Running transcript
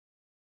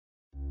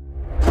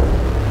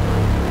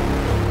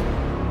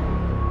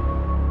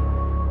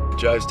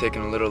drive's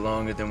taking a little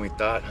longer than we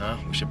thought, huh?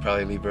 We should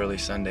probably leave early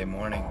Sunday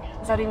morning.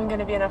 Is that even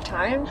gonna be enough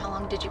time? How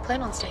long did you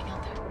plan on staying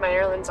out there?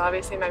 Maryland's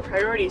obviously my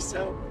priority,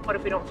 so what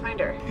if we don't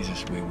find her?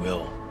 Jesus, we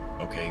will,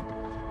 okay?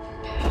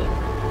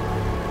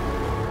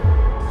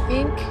 I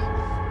think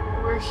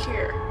we're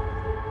here.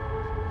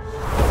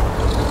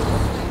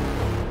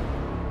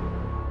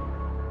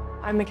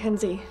 I'm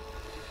Mackenzie.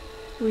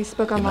 We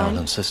spoke online.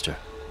 Marilyn's sister.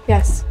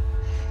 Yes.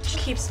 She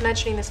keeps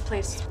mentioning this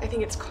place. I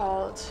think it's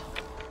called...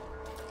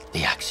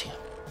 The Axiom.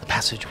 The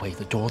passageway,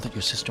 the door that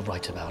your sister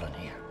writes about in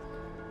here.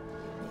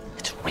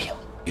 It's real.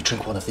 You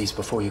drink one of these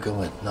before you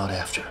go in, not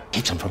after.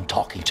 Keeps them from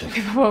talking to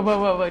you.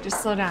 Whoa,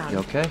 just slow down. You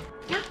okay?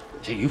 Yeah.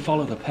 See, you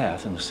follow the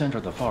path. In the center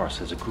of the forest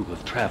is a group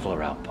of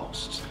traveler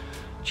outposts.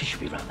 She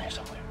should be around there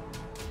somewhere.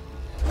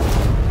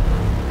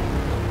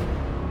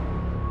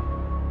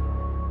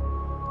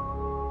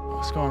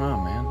 What's going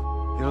on, man?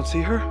 You don't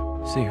see her?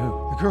 See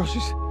who? The girl,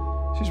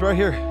 she's right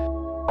here.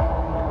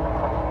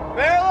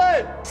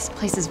 Marilyn! This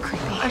place is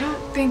creepy. I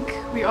don't think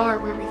we are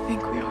where we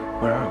think we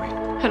are. Where are we?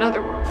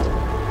 Another world.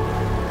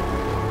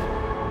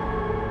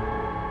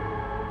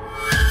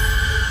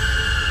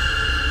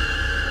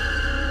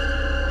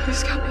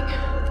 Who's coming?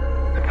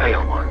 The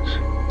pale ones.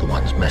 The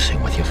ones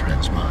messing with your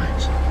friends'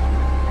 minds.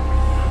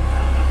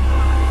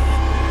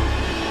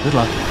 Good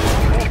luck.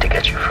 You need to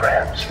get your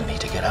friends. You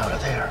need to get out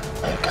of there.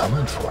 They're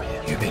coming for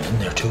you. You've been in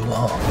there too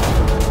long.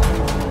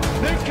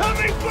 They're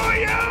coming for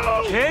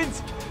you!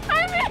 Kids?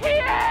 I'm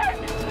here!